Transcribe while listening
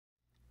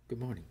Good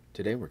morning.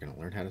 Today we're going to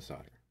learn how to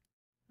solder.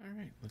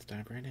 Alright, let's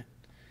dive right in.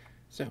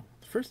 So,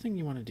 the first thing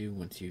you want to do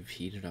once you've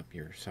heated up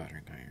your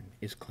soldering iron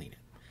is clean it.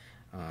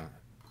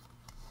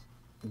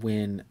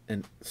 When a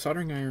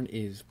soldering iron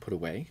is put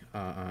away,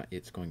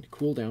 it's going to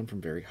cool down from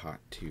very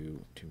hot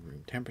to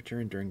room temperature,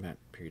 and during that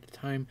period of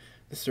time,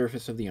 the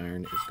surface of the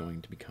iron is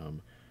going to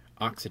become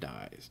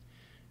oxidized.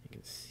 You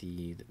can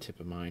see the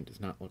tip of mine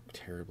does not look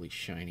terribly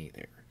shiny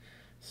there.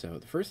 So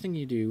the first thing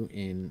you do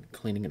in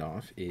cleaning it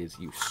off is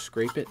you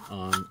scrape it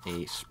on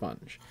a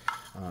sponge.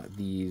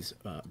 These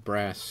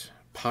brass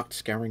pot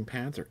scouring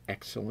pads are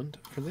excellent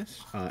for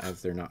this,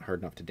 as they're not hard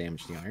enough to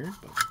damage the iron,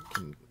 but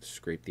can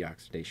scrape the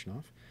oxidation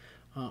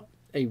off.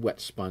 A wet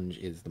sponge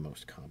is the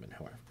most common,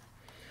 however.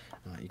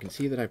 You can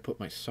see that I put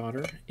my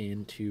solder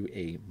into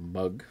a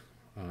mug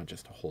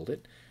just to hold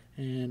it,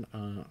 and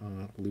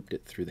looped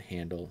it through the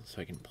handle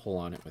so I can pull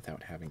on it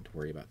without having to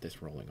worry about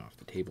this rolling off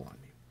the table on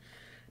me.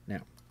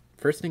 Now,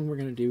 first thing we're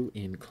going to do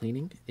in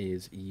cleaning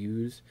is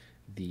use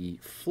the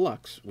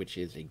flux, which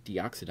is a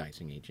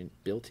deoxidizing agent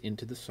built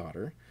into the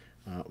solder,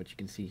 which you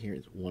can see here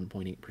is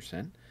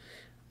 1.8%,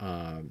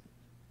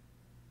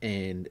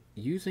 and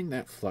using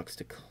that flux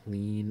to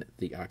clean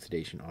the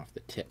oxidation off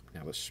the tip.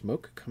 Now, the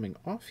smoke coming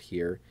off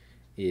here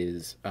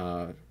is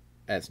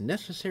as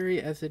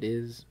necessary as it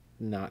is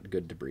not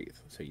good to breathe,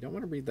 so you don't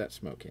want to breathe that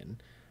smoke in.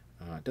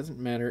 It doesn't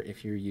matter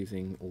if you're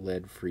using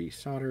lead-free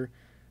solder.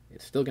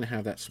 It's still going to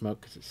have that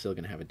smoke because it's still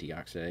going to have a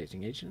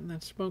deoxidizing agent, and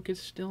that smoke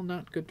is still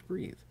not good to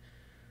breathe.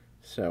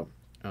 So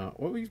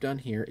what we've done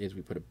here is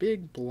we put a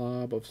big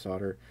blob of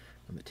solder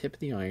on the tip of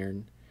the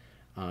iron,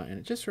 and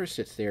it just sort of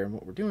sits there, and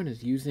what we're doing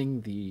is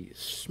using the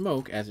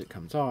smoke as it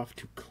comes off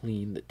to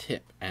clean the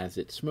tip. As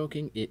it's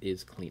smoking, it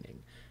is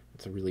cleaning.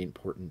 That's a really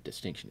important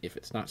distinction. If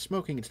it's not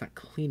smoking, it's not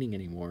cleaning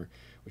anymore,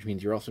 which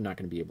means you're also not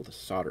going to be able to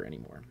solder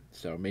anymore.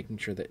 So making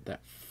sure that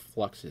that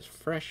flux is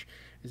fresh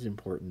is an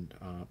important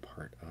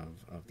part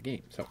of the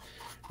game. So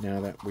now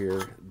that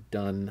we're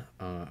done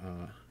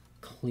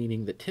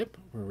cleaning the tip,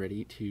 we're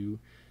ready to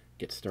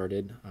get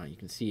started. You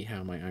can see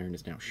how my iron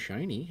is now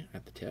shiny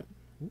at the tip.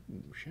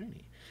 Ooh,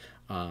 shiny.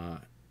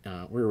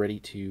 We're ready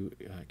to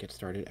get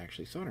started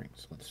actually soldering.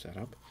 So let's set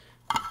up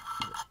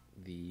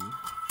the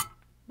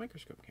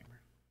microscope camera.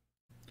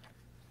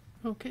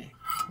 Okay,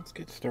 let's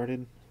get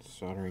started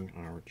soldering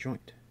our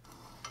joint.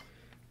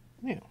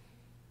 Now,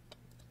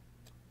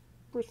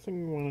 first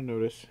thing we want to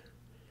notice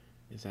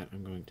is that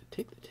I'm going to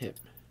take the tip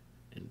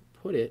and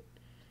put it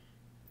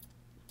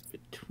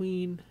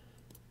between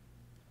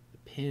the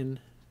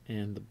pin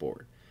and the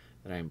board.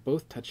 That I am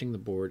both touching the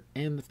board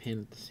and the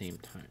pin at the same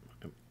time.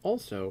 I'm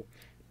also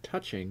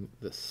touching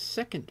the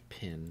second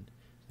pin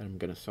that I'm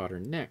going to solder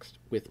next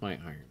with my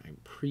iron. I'm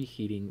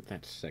preheating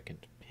that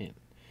second pin.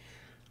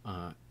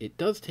 It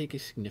does take a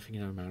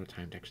significant amount of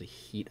time to actually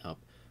heat up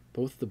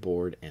both the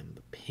board and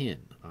the pin.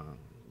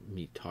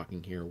 Me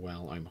talking here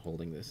while I'm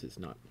holding this is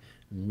not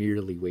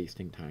merely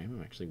wasting time.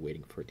 I'm actually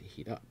waiting for it to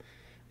heat up.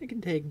 It can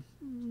take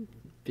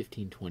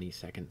 15-20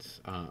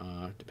 seconds,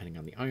 depending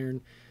on the iron,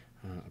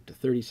 up to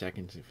 30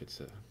 seconds if it's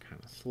a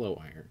kind of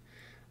slow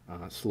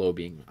iron. Slow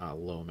being a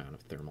low amount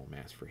of thermal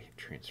mass for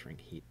transferring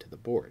heat to the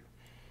board.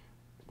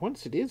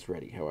 Once it is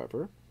ready,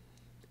 however,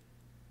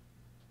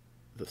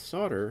 the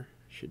solder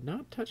should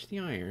not touch the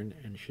iron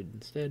and should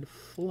instead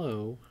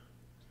flow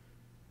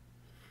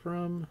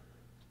from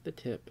the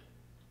tip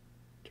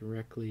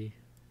directly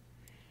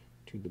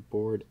to the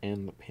board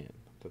and the pin.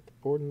 That the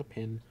board and the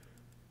pin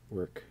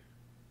work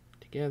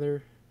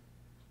together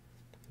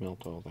to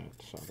melt all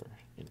that solder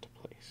into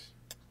place.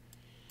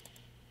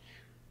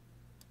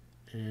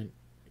 And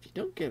if you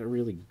don't get a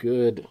really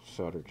good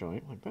solder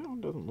joint, like that one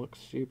doesn't look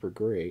super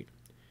great,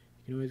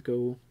 you can always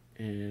go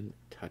and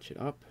touch it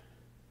up,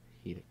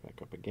 heat it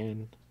back up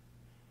again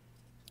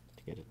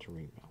to get it to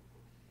remelt.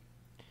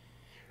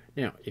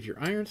 Now, if your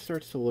iron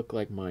starts to look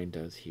like mine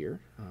does here,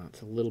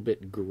 it's a little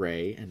bit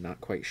gray and not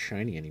quite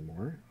shiny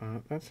anymore,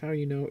 that's how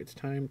you know it's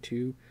time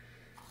to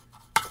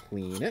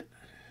clean it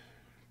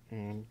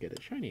and get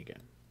it shiny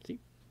again. See,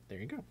 there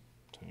you go.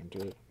 Time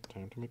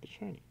to make it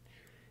shiny.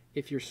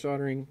 If you're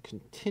soldering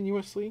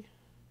continuously,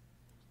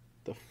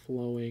 the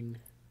flowing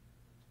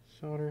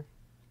solder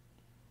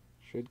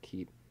should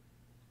keep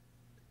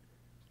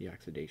the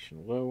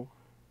oxidation low,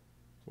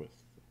 with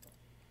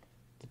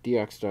the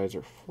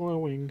deoxidizer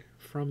flowing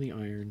from the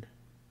iron,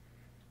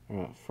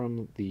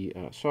 from the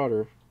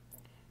solder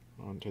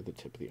onto the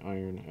tip of the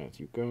iron as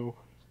you go,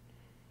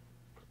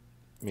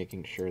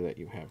 making sure that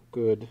you have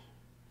good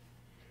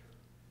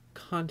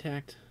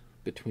contact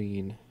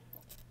between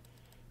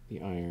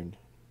the iron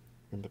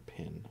and the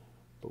pin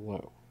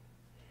below.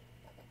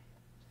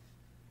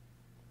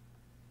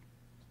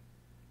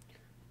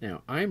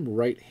 Now, I'm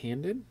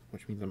right-handed,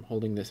 which means I'm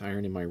holding this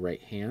iron in my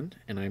right hand,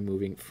 and I'm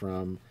moving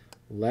from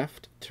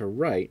left to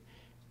right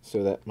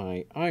so that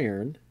my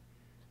iron,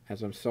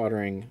 as I'm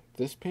soldering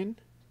this pin,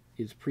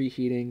 is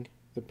preheating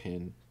the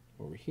pin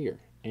over here,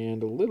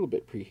 and a little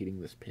bit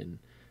preheating this pin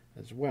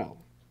as well.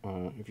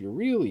 If you're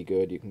really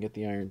good, you can get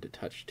the iron to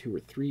touch 2 or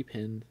 3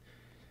 pins,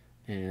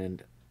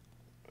 and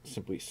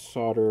simply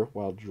solder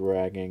while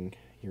dragging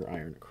your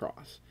iron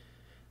across.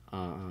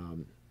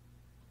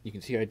 You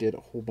can see I did a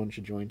whole bunch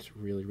of joints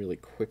really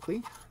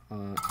quickly.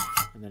 And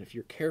then if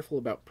you're careful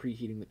about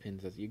preheating the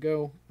pins as you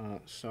go,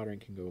 soldering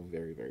can go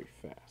very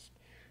fast.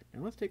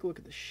 Now let's take a look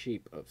at the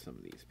shape of some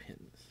of these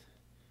pins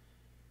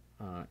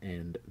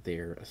and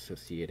their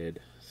associated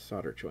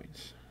solder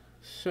joints.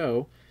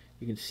 So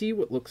you can see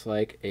what looks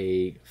like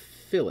a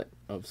fillet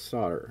of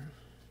solder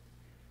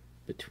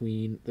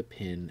between the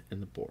pin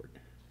and the board.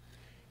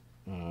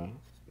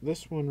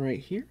 This one right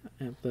here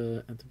at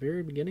the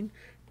very beginning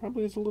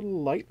probably is a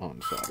little light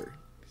on solder,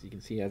 because you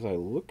can see as I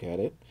look at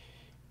it,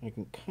 I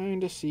can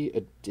kind of see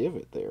a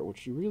divot there,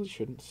 which you really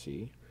shouldn't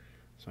see.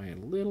 So I add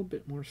a little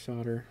bit more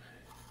solder,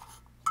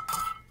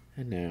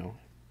 and now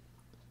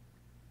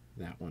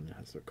that one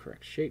has the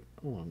correct shape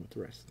along with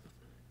the rest of them.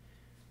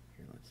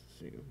 Here, let's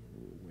zoom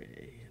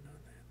way in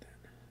on that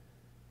then.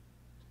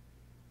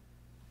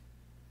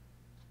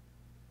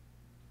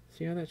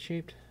 See how that's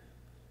shaped?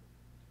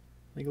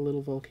 Like a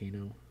little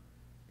volcano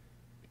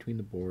between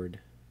the board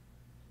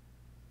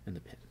and the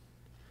pin.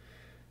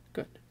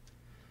 Good.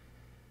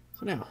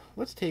 So now,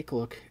 let's take a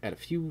look at a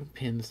few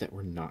pins that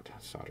were not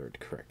soldered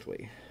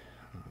correctly.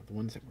 The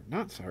ones that were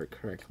not soldered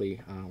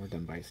correctly were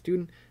done by a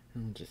student,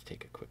 and we'll just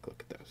take a quick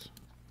look at those.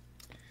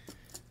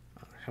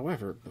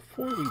 However,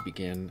 before we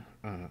begin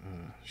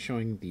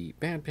showing the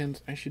bad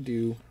pins, I should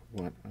do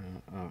what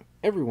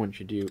everyone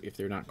should do if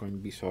they're not going to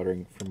be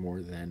soldering for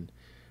more than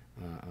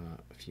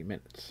a few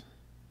minutes.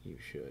 You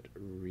should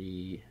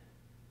re-tin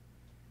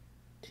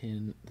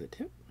the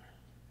tip.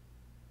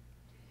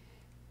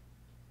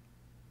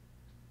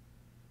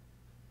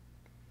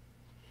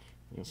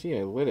 You'll see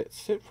I let it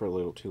sit for a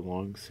little too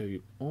long, so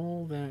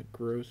all that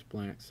gross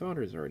black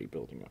solder is already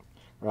building up.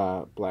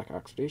 Black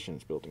oxidation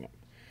is building up.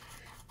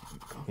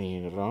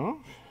 Clean it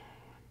off.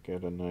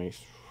 Get a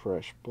nice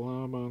fresh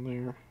blob on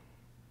there.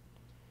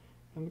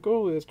 And the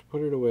goal is to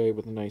put it away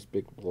with a nice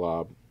big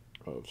blob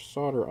of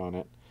solder on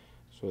it,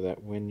 so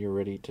that when you're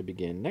ready to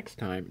begin next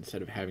time,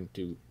 instead of having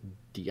to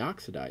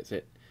deoxidize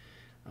it,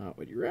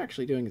 what you're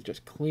actually doing is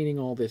just cleaning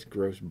all this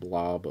gross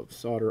blob of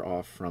solder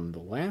off from the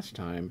last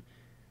time,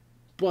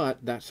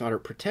 but that solder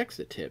protects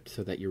the tip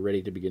so that you're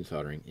ready to begin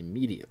soldering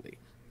immediately.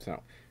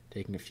 So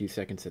taking a few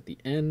seconds at the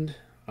end,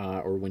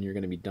 or when you're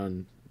going to be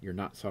done, you're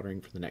not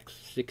soldering for the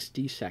next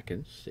 60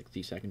 seconds.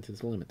 60 seconds is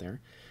the limit there.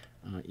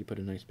 You put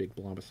a nice big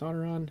blob of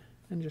solder on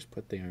and just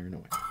put the iron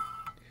away.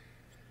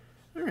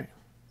 All right.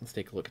 Let's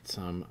take a look at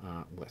some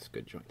less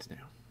good joints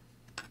now.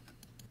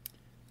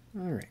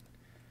 Alright,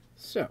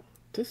 so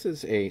this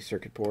is a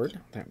circuit board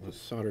that was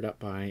soldered up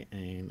by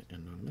an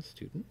anonymous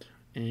student,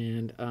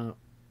 and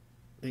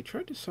they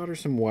tried to solder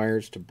some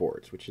wires to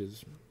boards, which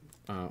is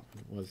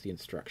was the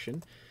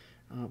instruction.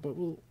 But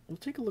we'll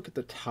take a look at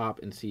the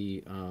top and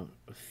see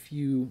a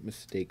few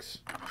mistakes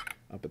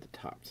up at the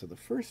top. So the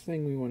first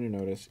thing we want to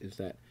notice is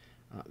that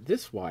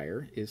this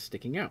wire is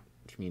sticking out,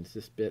 which means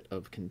this bit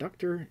of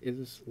conductor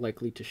is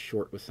likely to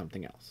short with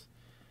something else.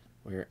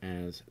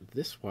 Whereas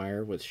this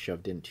wire was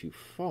shoved in too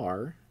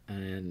far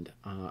and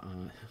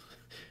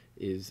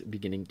is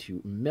beginning to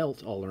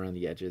melt all around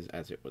the edges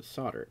as it was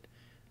soldered.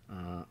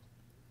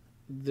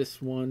 This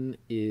one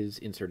is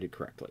inserted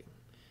correctly.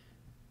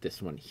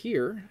 This one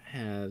here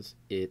has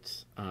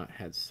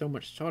had so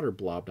much solder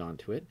blobbed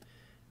onto it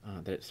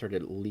that it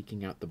started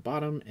leaking out the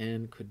bottom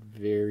and could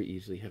very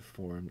easily have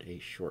formed a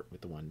short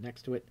with the one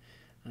next to it.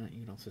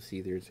 You can also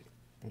see there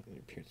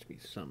appears to be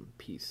some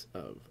piece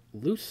of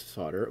loose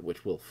solder,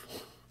 which will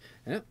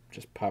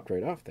just popped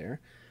right off there.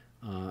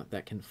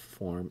 That can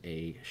form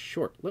a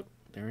short. Look,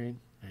 there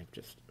I've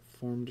just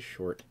formed a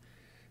short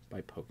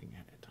by poking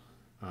at it.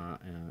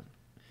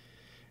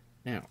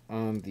 Now,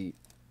 on the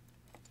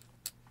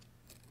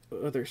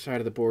other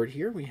side of the board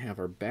here, we have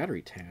our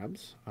battery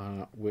tabs,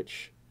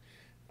 which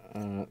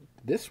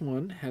this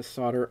one has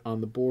solder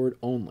on the board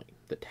only.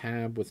 The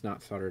tab was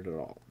not soldered at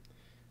all.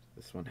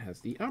 This one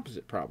has the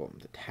opposite problem.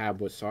 The tab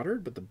was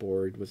soldered, but the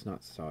board was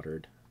not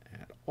soldered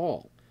at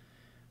all.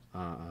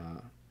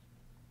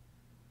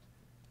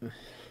 As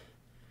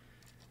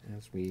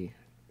we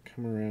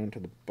come around to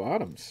the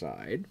bottom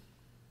side,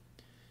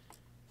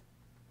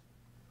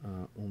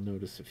 we'll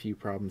notice a few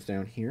problems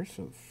down here.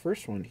 So the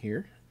first one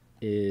here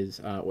is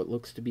what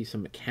looks to be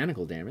some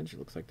mechanical damage. It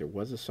looks like there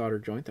was a solder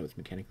joint that was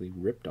mechanically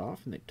ripped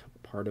off, and they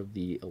took part of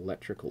the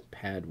electrical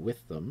pad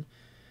with them.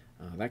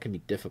 That can be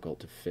difficult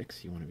to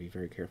fix. You want to be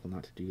very careful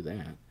not to do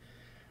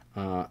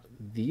that.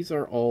 These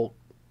are all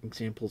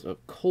examples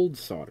of cold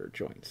solder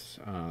joints.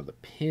 The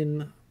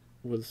pin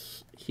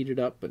was heated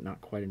up, but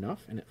not quite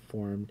enough, and it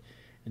formed,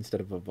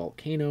 instead of a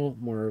volcano,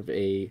 more of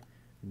a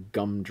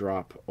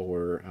gumdrop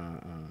or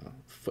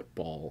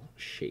football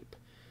shape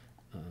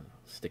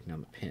sticking on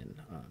the pin.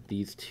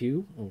 These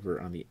two over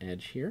on the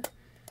edge here,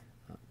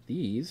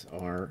 these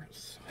are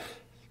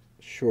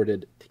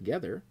shorted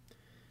together,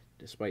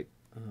 despite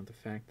the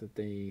fact that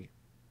they,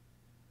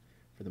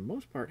 for the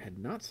most part, had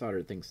not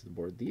soldered things to the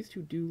board. These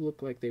two do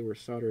look like they were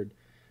soldered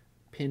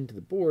pin to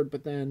the board,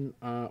 but then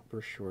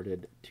we're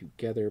shorted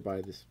together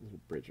by this little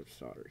bridge of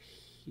solder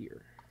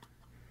here.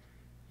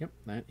 Yep,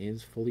 that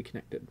is fully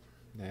connected.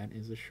 That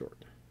is a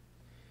short.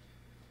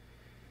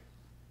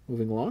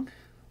 Moving along,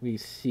 we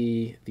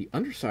see the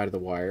underside of the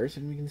wires,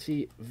 and we can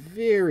see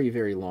very,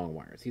 very long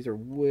wires. These are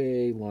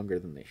way longer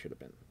than they should have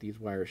been. These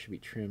wires should be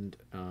trimmed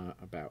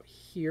about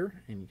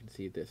here, and you can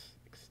see this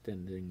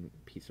extending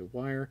piece of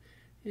wire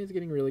is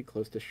getting really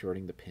close to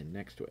shorting the pin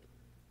next to it.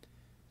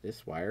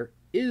 This wire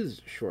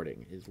is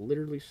shorting, is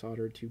literally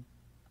soldered to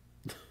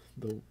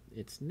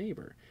its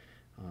neighbor,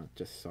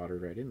 just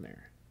soldered right in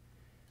there.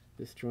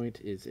 This joint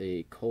is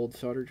a cold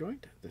solder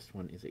joint. This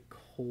one is a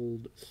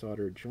cold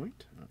solder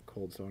joint.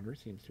 Cold solder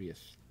seems to be a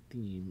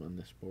theme on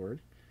this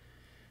board.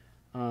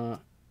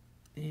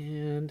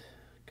 And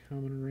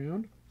coming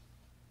around,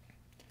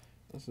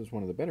 this is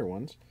one of the better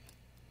ones.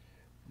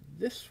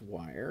 This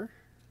wire,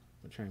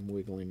 which I'm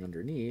wiggling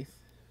underneath,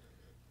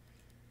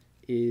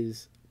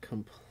 is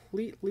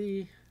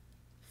completely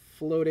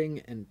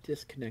floating and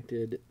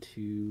disconnected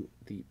to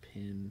the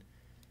pin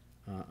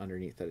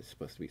underneath that it's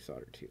supposed to be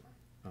soldered to.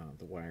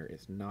 The wire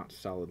is not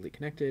solidly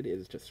connected. It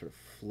is just sort of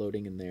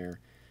floating in there,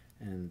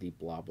 and the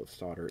blob of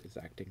solder is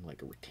acting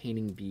like a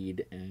retaining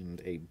bead and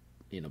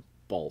in a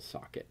ball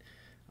socket.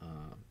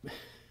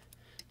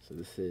 So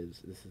this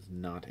is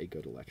not a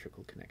good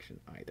electrical connection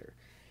either.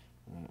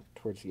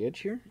 Towards the edge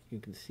here, you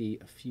can see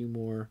a few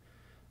more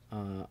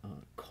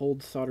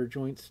cold solder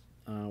joints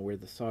where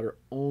the solder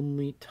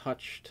only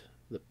touched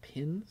the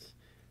pins,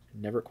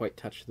 never quite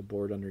touched the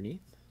board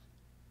underneath.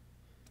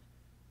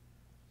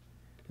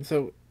 And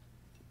so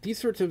these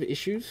sorts of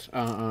issues,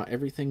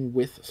 everything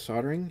with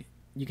soldering,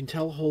 you can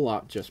tell a whole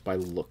lot just by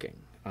looking,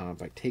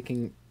 by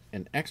taking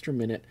an extra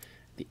minute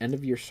at the end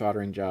of your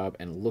soldering job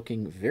and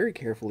looking very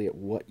carefully at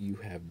what you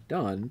have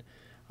done.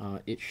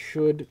 It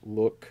should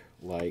look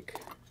like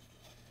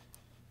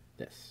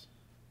this.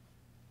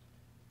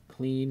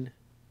 Clean,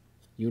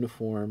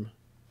 uniform,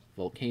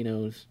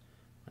 volcanoes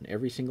on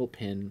every single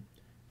pin.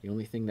 The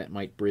only thing that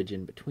might bridge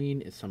in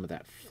between is some of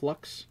that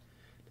flux.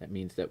 That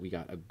means that we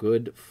got a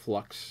good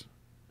flux,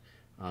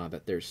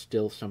 that there's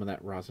still some of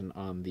that rosin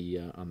on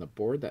the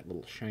board, that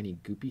little shiny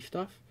goopy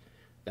stuff.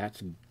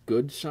 That's a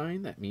good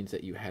sign. That means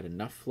that you had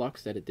enough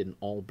flux that it didn't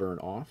all burn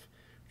off,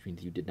 which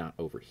means you did not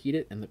overheat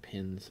it, and the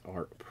pins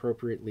are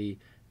appropriately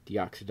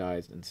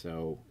deoxidized, and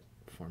so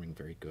forming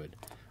very good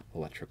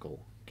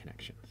electrical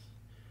connections.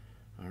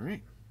 All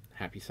right,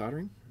 happy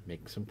soldering,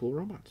 make some cool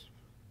robots.